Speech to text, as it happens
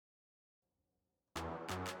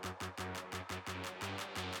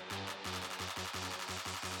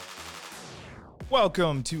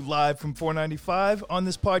Welcome to Live from 495. On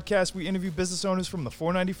this podcast, we interview business owners from the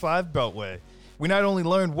 495 Beltway. We not only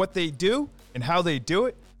learn what they do and how they do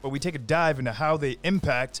it, but we take a dive into how they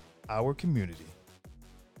impact our community.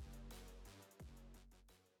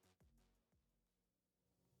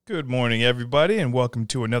 Good morning, everybody, and welcome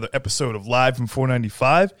to another episode of Live from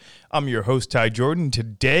 495. I'm your host, Ty Jordan.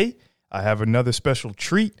 Today, I have another special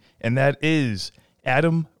treat, and that is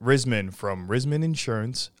Adam Risman from Risman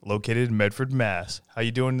Insurance, located in Medford, Mass. How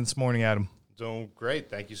you doing this morning, Adam? Doing great.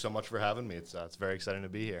 Thank you so much for having me. It's very exciting to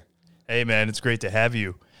be here. Hey, man, it's great to have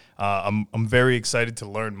you. I'm very excited to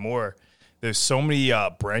learn more. There's so many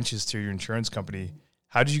branches to your insurance company.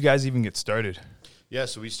 How did you guys even get started? Yeah,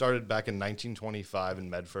 so we started back in 1925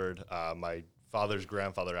 in Medford. My father's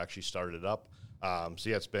grandfather actually started it up.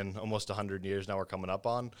 It's been almost 100 years now we're coming up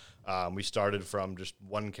on. We started from just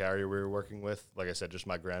one carrier we were working with. Like I said, just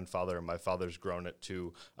my grandfather, and my father's grown it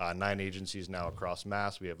to 9 agencies now across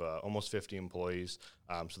Mass. We have almost 50 employees.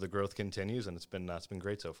 So the growth continues, and it's been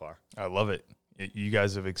great so far. I love it. You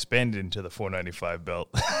guys have expanded into the 495 belt.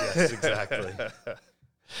 Yes, exactly.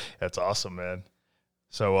 That's awesome, man.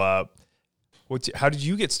 So how did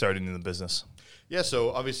you get started in the business? Yeah,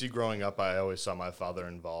 so obviously growing up, I always saw my father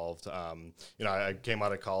involved. I came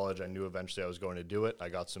out of college. I knew eventually I was going to do it. I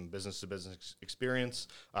got some business-to-business experience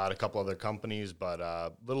at a couple other companies, but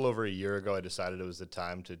a little over a year ago, I decided it was the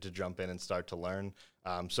time to jump in and start to learn.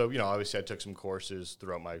 Obviously I took some courses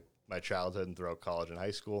throughout my childhood and throughout college and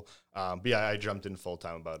high school. I jumped in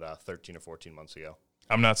full-time about 13 or 14 months ago.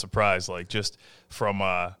 I'm not surprised. Just from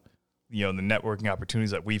the networking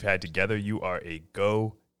opportunities that we've had together, you are a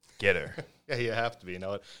go-getter. Yeah, you have to be.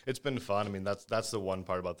 It's been fun. I mean, that's the one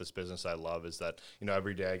part about this business I love is that,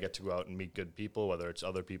 every day I get to go out and meet good people, whether it's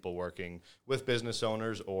other people working with business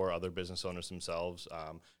owners or other business owners themselves.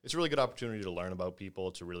 It's a really good opportunity to learn about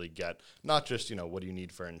people, to really get not just, what do you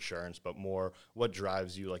need for insurance, but more what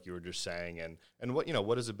drives you, like you were just saying, and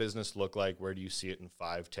what does a business look like? Where do you see it in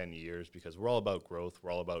 5-10 years? Because we're all about growth.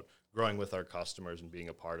 We're all about growing with our customers and being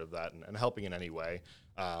a part of that and helping in any way.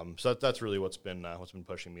 So that's really what's been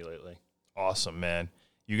pushing me lately. Awesome, man.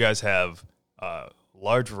 You guys have a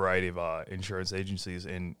large variety of insurance agencies,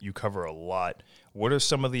 and you cover a lot. What are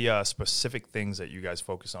some of the specific things that you guys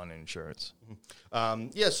focus on in insurance?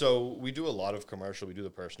 So we do a lot of commercial. We do the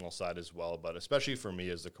personal side as well, but especially for me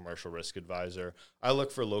as the commercial risk advisor, I look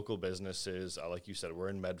for local businesses. Like you said, we're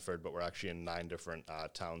in Medford, but we're actually in 9 different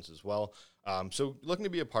towns as well. So looking to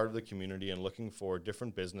be a part of the community and looking for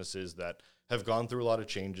different businesses that have gone through a lot of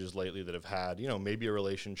changes lately, that have had, maybe a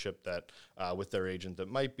relationship that with their agent that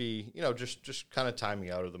might be, just kind of timing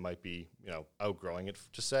out, or that might be, outgrowing it,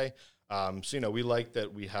 to say. We like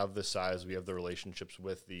that we have the size, we have the relationships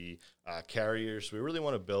with the carriers. We really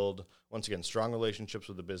want to build, once again, strong relationships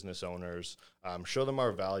with the business owners, show them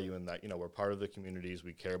our value in that, we're part of the communities,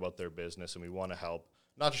 we care about their business, and we want to help,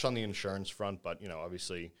 not just on the insurance front, but,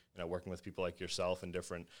 obviously, working with people like yourself and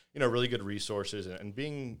different, really good resources, and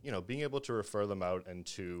being able to refer them out and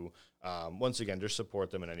to, once again, just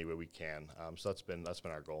support them in any way we can. So that's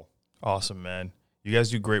been our goal. Awesome, man. You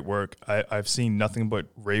guys do great work. I've seen nothing but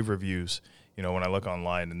rave reviews, when I look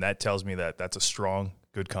online, and that tells me that that's a strong,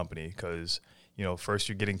 good company because, first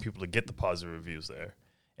you're getting people to get the positive reviews there,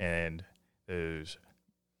 and there's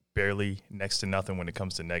barely next to nothing when it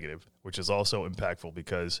comes to negative, which is also impactful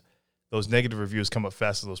because those negative reviews come up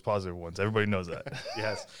faster than those positive ones. Everybody knows that.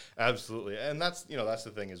 Yes, absolutely. And that's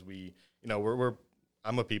the thing is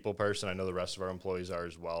I'm a people person. I know the rest of our employees are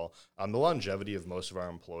as well. The longevity of most of our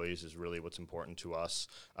employees is really what's important to us.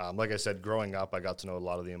 Like I said, growing up, I got to know a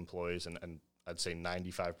lot of the employees, and I'd say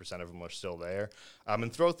 95% of them are still there.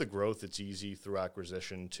 And throughout the growth, it's easy through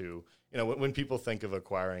acquisition to, when people think of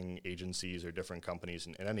acquiring agencies or different companies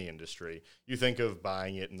in any industry, you think of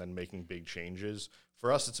buying it and then making big changes.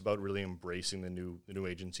 For us, it's about really embracing the new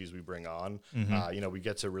agencies we bring on. Mm-hmm. We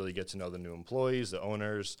get to know the new employees, the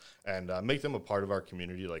owners, and make them a part of our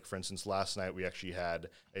community. Like, for instance, last night we actually had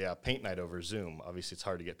a paint night over Zoom. Obviously, it's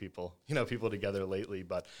hard to get people together lately,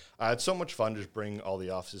 but it's so much fun just bring all the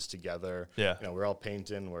offices together. Yeah. We're all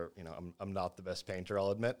painting. I'm not the best painter, I'll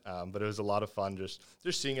admit, but it was a lot of fun just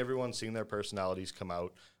seeing everyone, seeing their personalities come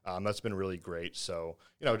out. That's been really great. So,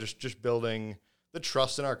 just building the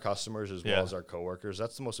trust in our customers as well as our coworkers.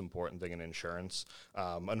 That's the most important thing in insurance.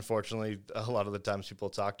 Unfortunately, a lot of the times people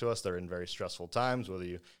talk to us, they're in very stressful times, whether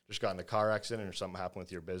you just got in a car accident or something happened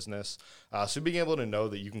with your business. So being able to know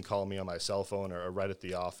that you can call me on my cell phone or right at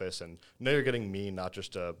the office and know you're getting me, not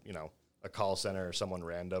just a call center or someone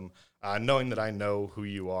random, knowing that I know who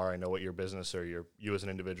you are, I know what your business or you as an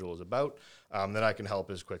individual is about, that I can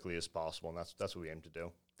help as quickly as possible. And that's what we aim to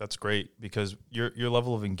do. That's great because your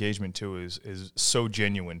level of engagement too is so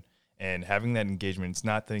genuine, and having that engagement, it's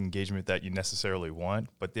not the engagement that you necessarily want,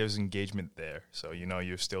 but there's engagement there. So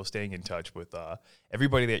you're still staying in touch with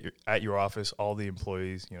everybody that you're at your office, all the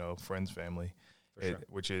employees, friends, family, Sure.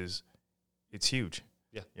 It's huge.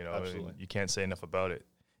 Yeah, absolutely. You can't say enough about it.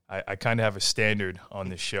 I kind of have a standard on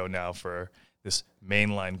this show now for this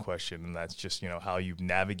mainline question, and that's just how you've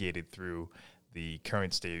navigated through the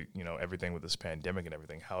current state, everything with this pandemic and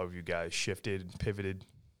everything. How have you guys shifted and pivoted?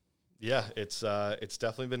 Yeah, it's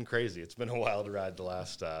definitely been crazy. It's been a wild ride the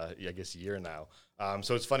last, year now.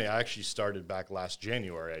 So it's funny. I actually started back last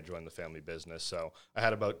January. I joined the family business. So I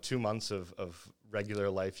had about 2 months of regular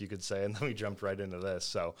life, you could say, and then we jumped right into this.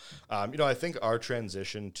 So, I think our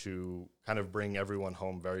transition to kind of bring everyone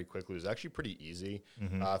home very quickly was actually pretty easy.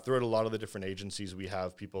 Throughout a lot of the different agencies, we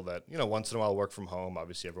have people that, once in a while work from home.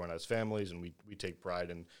 Obviously, everyone has families, and we take pride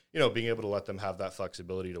in, being able to let them have that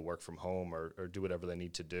flexibility to work from home or do whatever they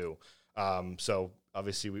need to do. So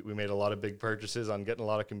obviously we made a lot of big purchases on getting a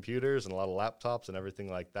lot of computers and a lot of laptops and everything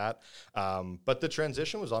like that. But the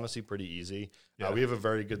transition was honestly pretty easy. Yeah. We have a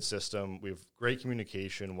very good system. We have great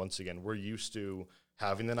communication. Once again, we're used to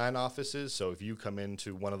having the 9 offices. So if you come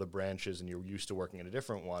into one of the branches and you're used to working in a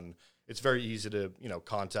different one, it's very easy to,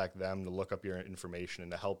 contact them to look up your information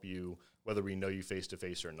and to help you, whether we know you face to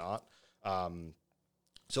face or not.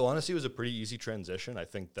 So honestly, it was a pretty easy transition. I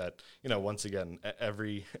think that, once again,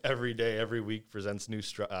 every day, every week presents new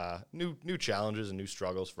challenges and new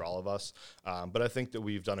struggles for all of us. But I think that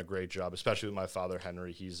we've done a great job, especially with my father,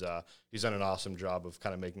 Henry. He's done an awesome job of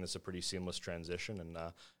kind of making this a pretty seamless transition.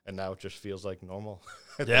 And now it just feels like normal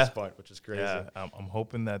at this point, which is crazy. Yeah, I'm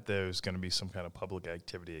hoping that there's going to be some kind of public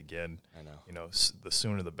activity again. I know. The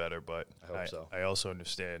sooner the better. But I hope so. I also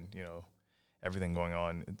understand, everything going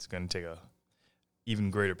on. It's going to take a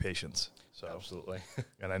even greater patience. So Absolutely.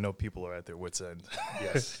 And I know people are at their wits' end.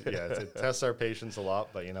 Yes. Yeah. It tests our patience a lot,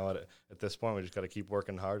 but you know what? At this point, we just got to keep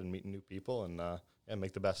working hard and meeting new people and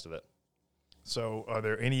make the best of it. So are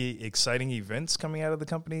there any exciting events coming out of the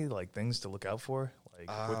company, like things to look out for?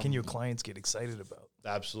 Like what can your clients get excited about?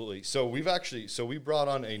 Absolutely. So we brought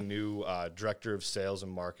on a new director of sales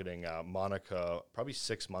and marketing, Monica, probably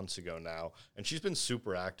 6 months ago now. And she's been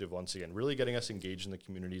super active once again, really getting us engaged in the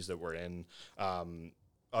communities that we're in.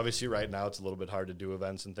 Obviously, right now, it's a little bit hard to do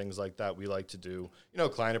events and things like that. We like to do,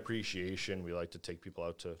 client appreciation. We like to take people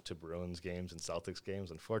out to Bruins games and Celtics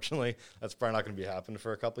games. Unfortunately, that's probably not going to be happening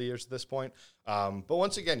for a couple of years at this point. But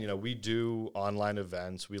once again, we do online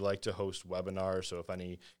events. We like to host webinars. So if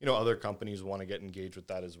any, other companies want to get engaged with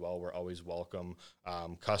that as well, we're always welcome.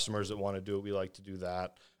 Customers that want to do it, we like to do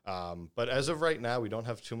that. But as of right now, we don't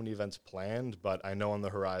have too many events planned, but I know on the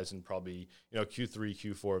horizon, probably, Q3,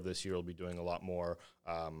 Q4 of this year, we'll be doing a lot more,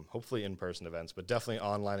 hopefully in-person events, but definitely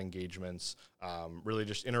online engagements, really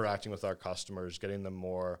just interacting with our customers, getting them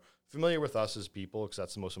more familiar with us as people, because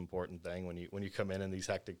that's the most important thing. When you come in these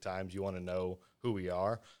hectic times, you want to know who we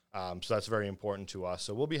are. So that's very important to us.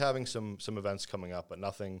 So we'll be having some events coming up, but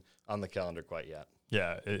nothing on the calendar quite yet.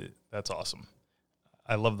 Yeah, that's awesome.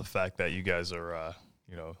 I love the fact that you guys are,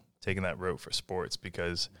 taking that route for sports,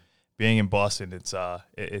 because being in Boston,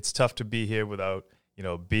 it's tough to be here without,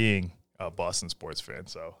 being a Boston sports fan.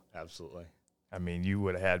 So Absolutely. I mean, you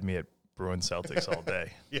would have had me at Bruins Celtics all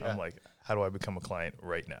day. Yeah. I'm like, how do I become a client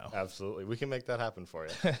right now? Absolutely. We can make that happen for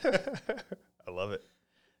you. I love it.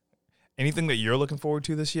 Anything that you're looking forward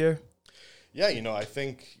to this year? Yeah, I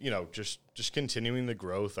think, just continuing the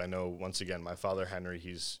growth. I know, once again, my father, Henry,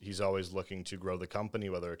 he's always looking to grow the company,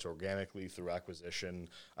 whether it's organically through acquisition.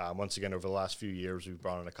 Once again, over the last few years, we've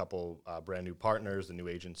brought in a couple brand new partners, the new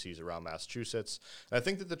agencies around Massachusetts. And I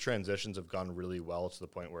think that the transitions have gone really well to the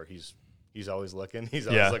point where he's always looking. He's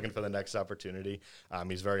always looking for the next opportunity.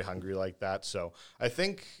 He's very hungry like that. So I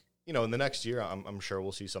think, in the next year, I'm sure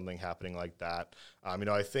we'll see something happening like that.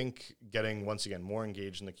 I think getting, once again, more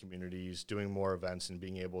engaged in the communities, doing more events, and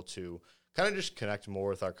being able to kind of just connect more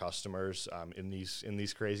with our customers in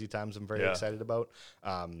these crazy times, I'm very excited about.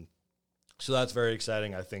 So that's very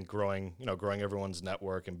exciting. I think growing everyone's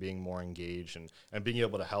network and being more engaged and being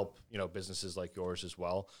able to help, businesses like yours as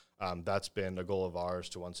well. That's been a goal of ours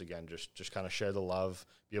to, once again, just kind of share the love,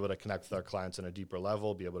 be able to connect with our clients on a deeper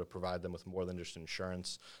level, be able to provide them with more than just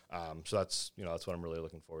insurance. So that's what I'm really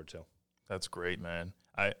looking forward to. That's great, man.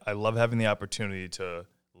 I love having the opportunity to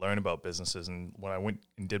learn about businesses. And when I went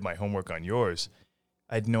and did my homework on yours,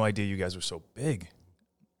 I had no idea you guys were so big.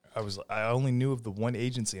 I only knew of the one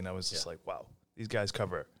agency, and I was just like, wow, these guys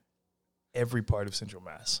cover every part of Central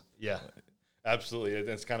Mass. Yeah. Absolutely.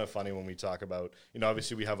 It's kind of funny when we talk about,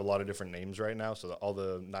 obviously we have a lot of different names right now. So all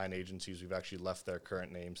the 9 agencies, we've actually left their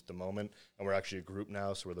current names at the moment. And we're actually a group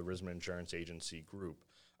now. So we're the Risman Insurance Agency Group.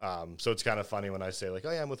 So it's kind of funny when I say like,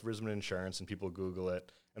 oh yeah, I'm with Risman Insurance, and people Google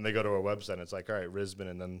it and they go to our website and it's like, all right, Risman,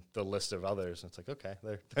 and then the list of others. And it's like, okay,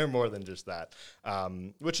 they're more than just that,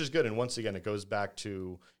 which is good. And once again, it goes back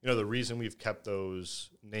to, the reason we've kept those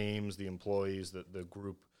names, the employees, the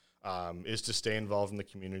group, is to stay involved in the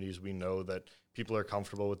communities. We know that people are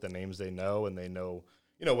comfortable with the names they know, and they know,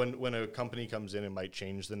 when a company comes in and might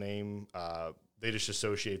change the name, they just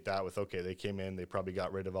associate that with, okay, they came in, they probably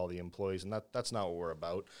got rid of all the employees, and that's not what we're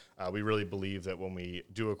about. We really believe that when we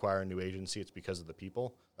do acquire a new agency, it's because of the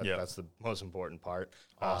people. That's the most important part.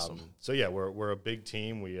 Awesome. So yeah, we're a big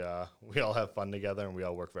team. We all have fun together, and we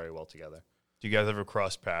all work very well together. Do you guys ever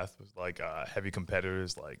cross paths with like heavy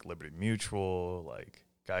competitors like Liberty Mutual, like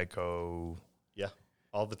Geico? Yeah,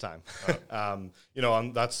 all the time.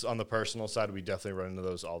 That's on the personal side. We definitely run into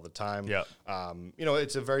those all the time. Yeah.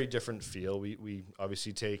 It's a very different feel. We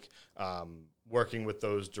obviously take working with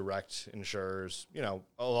those direct insurers.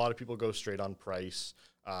 A lot of people go straight on price.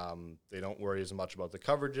 They don't worry as much about the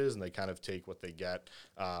coverages, and they kind of take what they get.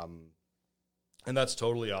 And that's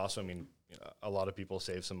totally awesome. I mean, a lot of people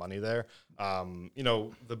save some money there.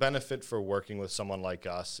 The benefit for working with someone like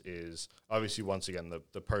us is obviously, once again,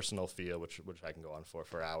 the personal feel, which I can go on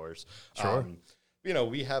for hours. Sure.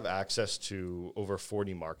 We have access to over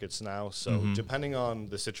 40 markets now. So depending on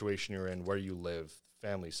the situation you're in, where you live,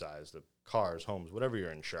 family size, the cars, homes, whatever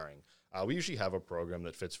you're insuring, we usually have a program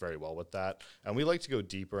that fits very well with that. And we like to go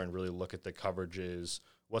deeper and really look at the coverages,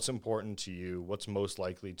 what's important to you, what's most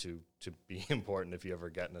likely to be important if you ever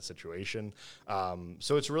get in a situation.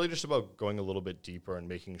 So it's really just about going a little bit deeper and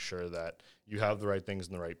making sure that you have the right things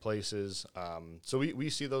in the right places. So we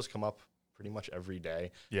see those come up pretty much every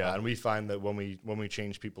day. Yeah. And we find that when we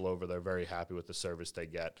change people over, they're very happy with the service they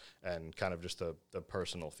get and kind of just the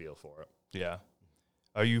personal feel for it. Yeah.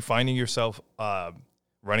 Are you finding yourself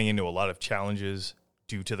running into a lot of challenges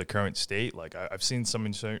due to the current state? Like I've seen some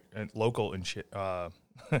local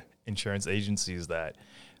insurance agencies that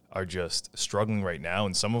are just struggling right now,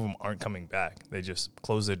 and some of them aren't coming back. They just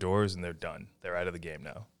close their doors and they're done. They're out of the game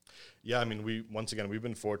now. Yeah, I mean, we've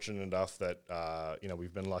been fortunate enough that,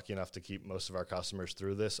 we've been lucky enough to keep most of our customers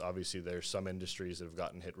through this. Obviously, there's some industries that have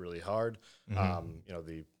gotten hit really hard.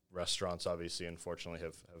 The restaurants, obviously, unfortunately,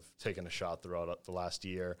 have taken a shot throughout the last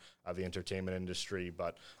year, the entertainment industry.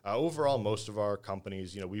 But overall, most of our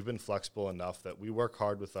companies, we've been flexible enough that we work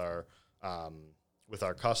hard with our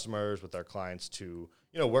customers, with our clients to,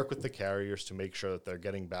 work with the carriers to make sure that they're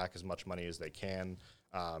getting back as much money as they can.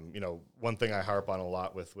 One thing I harp on a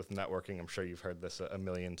lot with networking, I'm sure you've heard this a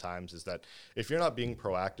million times, is that if you're not being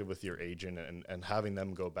proactive with your agent and having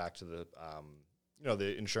them go back to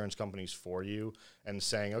the insurance companies for you and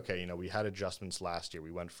saying, okay, we had adjustments last year.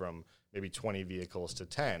 We went from maybe 20 vehicles to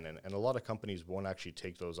 10. And a lot of companies won't actually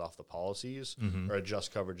take those off the policies or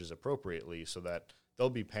adjust coverages appropriately so that they'll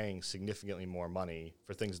be paying significantly more money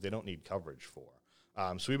for things they don't need coverage for.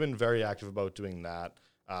 So we've been very active about doing that.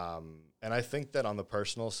 And I think that on the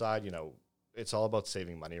personal side, it's all about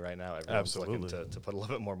saving money right now. Everyone's looking to put a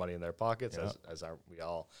little bit more money in their pockets, as aren't we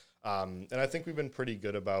all. And I think we've been pretty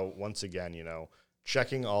good about, once again,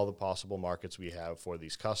 checking all the possible markets we have for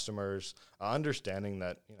these customers, understanding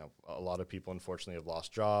that, a lot of people unfortunately have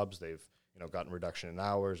lost jobs. They've, gotten reduction in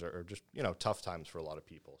hours or just, tough times for a lot of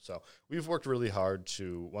people. So we've worked really hard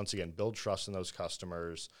to, once again, build trust in those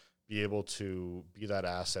customers, be able to be that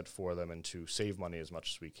asset for them and to save money as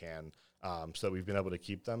much as we can, so that we've been able to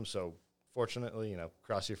keep them. So fortunately,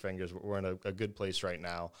 cross your fingers, we're in a good place right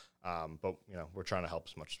now. But, we're trying to help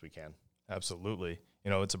as much as we can. Absolutely.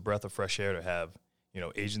 It's a breath of fresh air to have,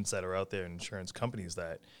 agents that are out there and insurance companies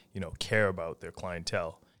that, care about their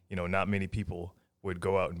clientele. Not many people would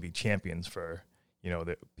go out and be champions for,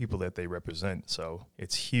 the people that they represent. So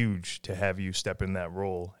it's huge to have you step in that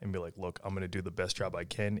role and be like, look, I'm going to do the best job I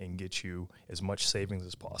can and get you as much savings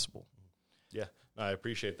as possible. Yeah, I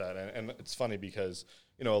appreciate that. And it's funny because,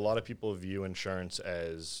 a lot of people view insurance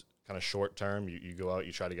as kind of short term. You go out,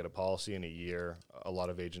 you try to get a policy in a year. A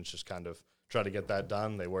lot of agents just kind of try to get that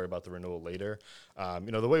done. They worry about the renewal later.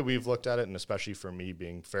 The way we've looked at it, and especially for me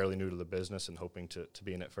being fairly new to the business and hoping to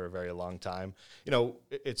be in it for a very long time,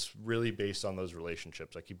 it's really based on those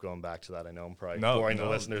relationships. I keep going back to that. I know I'm probably boring the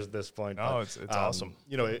listeners at this point. No, it's awesome.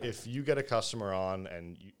 If you get a customer on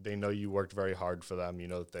and they know you worked very hard for them,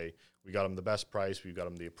 that we got them the best price, we got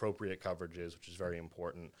them the appropriate coverages, which is very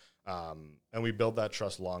important. And we build that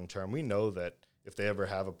trust long term. We know that if they ever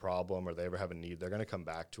have a problem or they ever have a need, they're going to come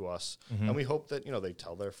back to us. And we hope that, they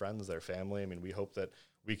tell their friends, their family. I mean, we hope that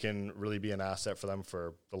we can really be an asset for them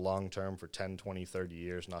for the long term, for 10, 20, 30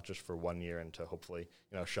 years, not just for 1 year, and to hopefully,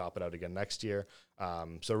 shop it out again next year.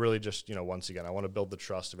 So really just, once again, I want to build the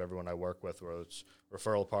trust of everyone I work with, whether it's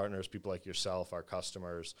referral partners, people like yourself, our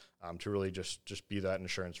customers, to really just be that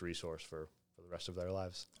insurance resource for the rest of their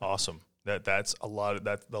lives. Awesome. That's a lot of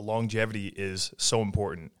that. The longevity is so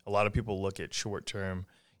important. A lot of people look at short-term,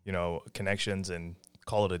 connections and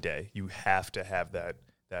call it a day. You have to have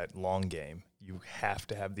that long game. You have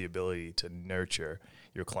to have the ability to nurture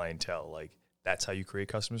your clientele. Like, that's how you create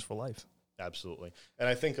customers for life. Absolutely. And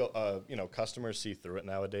I think, customers see through it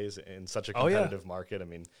nowadays in such a competitive market. I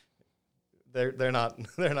mean, they're not,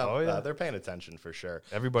 they're paying attention for sure.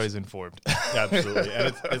 Everybody's informed. Absolutely.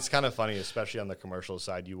 And it's kind of funny, especially on the commercial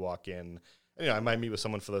side. You walk in, I might meet with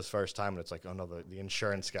someone for the first time and it's like, oh no, the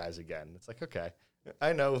insurance guys again. It's like, okay,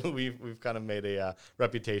 I know we've kind of made a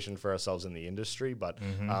reputation for ourselves in the industry, but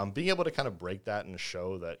being able to kind of break that and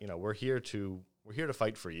show that, we're here to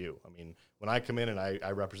fight for you. I mean, when I come in and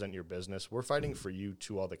I represent your business, we're fighting for you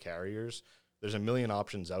to all the carriers. There's a million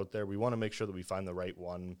options out there. We want to make sure that we find the right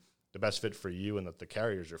one, the best fit for you, and that the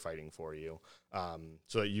carriers are fighting for you,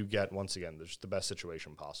 so that you get, once again, there's the best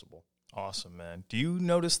situation possible. Awesome, man. Do you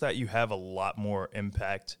notice that you have a lot more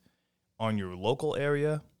impact on your local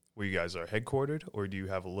area where you guys are headquartered, or do you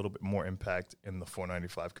have a little bit more impact in the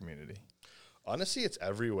 495 community? Honestly, it's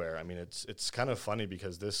everywhere. I mean, it's kind of funny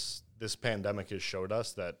because this pandemic has showed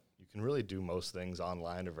us that you can really do most things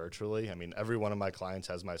online or virtually. I mean, every one of my clients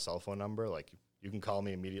has my cell phone number. Like, you can call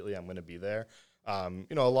me immediately. I'm going to be there. A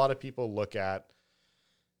lot of people look at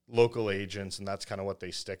local agents, and that's kind of what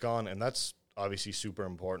they stick on, and that's obviously super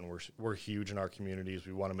important. We're huge in our communities.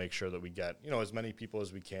 We want to make sure that we get, as many people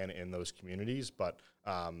as we can in those communities. But,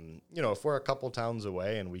 if we're a couple towns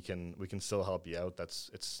away and we can still help you out,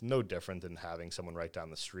 it's no different than having someone right down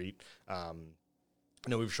the street.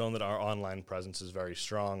 We've shown that our online presence is very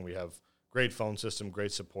strong. We have great phone system,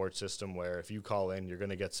 great support system where if you call in, you're going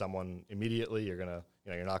to get someone immediately. You're going to,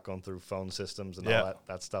 you're not going through phone systems and all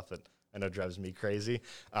that stuff that I know drives me crazy.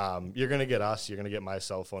 You're going to get us. You're going to get my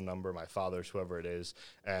cell phone number, my father's, whoever it is,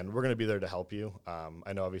 and we're going to be there to help you.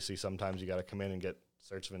 I know obviously sometimes you got to come in and get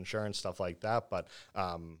search of insurance, stuff like that, but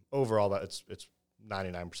overall, that it's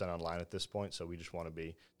 99% online at this point, so we just want to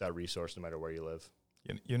be that resource no matter where you live.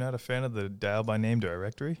 You're not a fan of the dial by name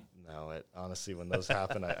directory? No, honestly, when those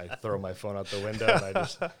happen, I throw my phone out the window and I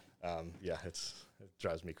just, it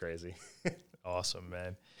drives me crazy. Awesome,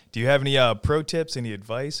 man. Do you have any pro tips, any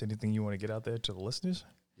advice, anything you want to get out there to the listeners?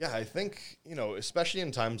 Yeah, I think, especially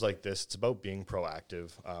in times like this, it's about being proactive.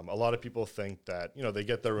 A lot of people think that, they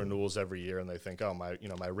get their renewals every year and they think, oh,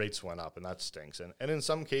 my rates went up and that stinks. And in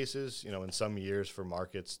some cases, in some years for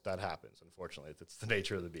markets, that happens. Unfortunately, it's the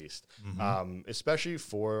nature of the beast. Especially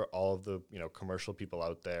for all of the, commercial people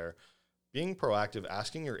out there, being proactive,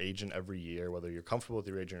 asking your agent every year, whether you're comfortable with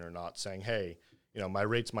your agent or not, saying, hey, my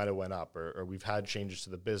rates might have went up or we've had changes to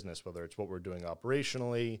the business, whether it's what we're doing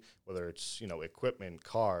operationally, whether it's, equipment,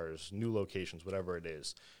 cars, new locations, whatever it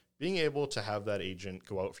is. Being able to have that agent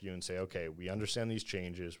go out for you and say, okay, we understand these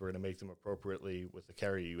changes. We're going to make them appropriately with the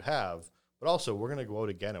carrier you have, but also we're going to go out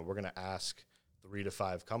again and we're going to ask 3 to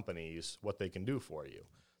 5 companies what they can do for you.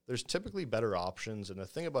 There's typically better options. And the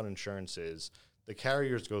thing about insurance is the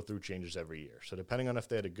carriers go through changes every year. So depending on if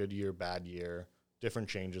they had a good year, bad year, different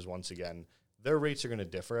changes, once again, their rates are going to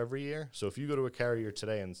differ every year. So if you go to a carrier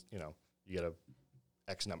today and, you get a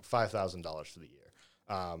X number, $5,000 for the year,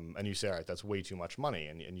 and you say, all right, that's way too much money,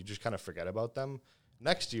 and you just kind of forget about them.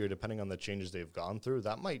 Next year, depending on the changes they've gone through,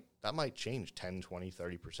 that might change 10, 20,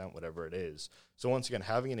 30%, whatever it is. So once again,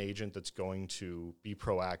 having an agent that's going to be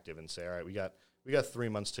proactive and say, all right, we got 3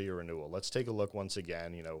 months to your renewal. Let's take a look once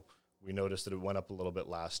again. We noticed that it went up a little bit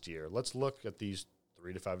last year. Let's look at these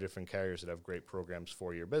 3 to 5 different carriers that have great programs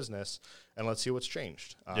for your business, and let's see what's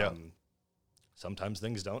changed. Sometimes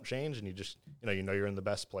things don't change, and you just, you're in the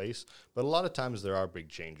best place. But a lot of times there are big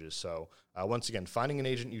changes. So once again, finding an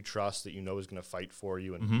agent you trust that is going to fight for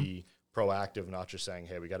you and be proactive, not just saying,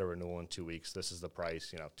 hey, we got a renewal in 2 weeks. This is the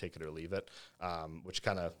price, take it or leave it, which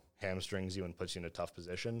kind of hamstrings you and puts you in a tough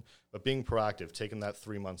position. But being proactive, taking that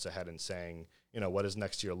 3 months ahead and saying, what does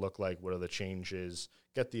next year look like? What are the changes?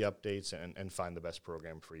 Get the updates and find the best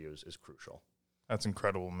program for you is crucial. That's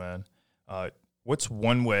incredible, man. What's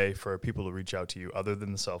one way for people to reach out to you other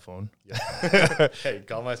than the cell phone? Yeah. Hey,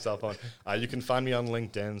 call my cell phone. You can find me on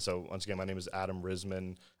LinkedIn. So once again, my name is Adam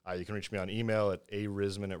Risman. You can reach me on email at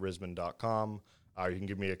arisman@risman.com. You can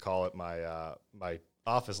give me a call at my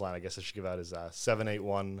office line, I guess I should give out, is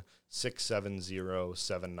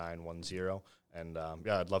 781-670-7910. And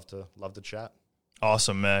I'd love to chat.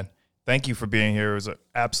 Awesome, man. Thank you for being here. It was an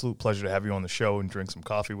absolute pleasure to have you on the show and drink some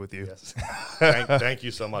coffee with you. Yes. Thank you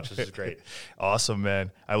so much. This is great. Awesome,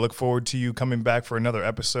 man. I look forward to you coming back for another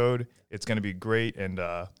episode. It's going to be great, and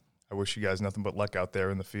I wish you guys nothing but luck out there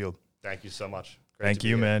in the field. Thank you so much. Great Thank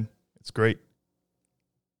you, man. It's great.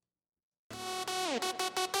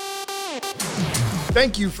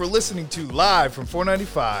 Thank you for listening to Live from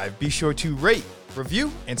 495. Be sure to rate,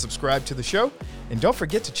 review, and subscribe to the show. And don't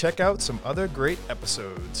forget to check out some other great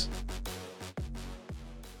episodes.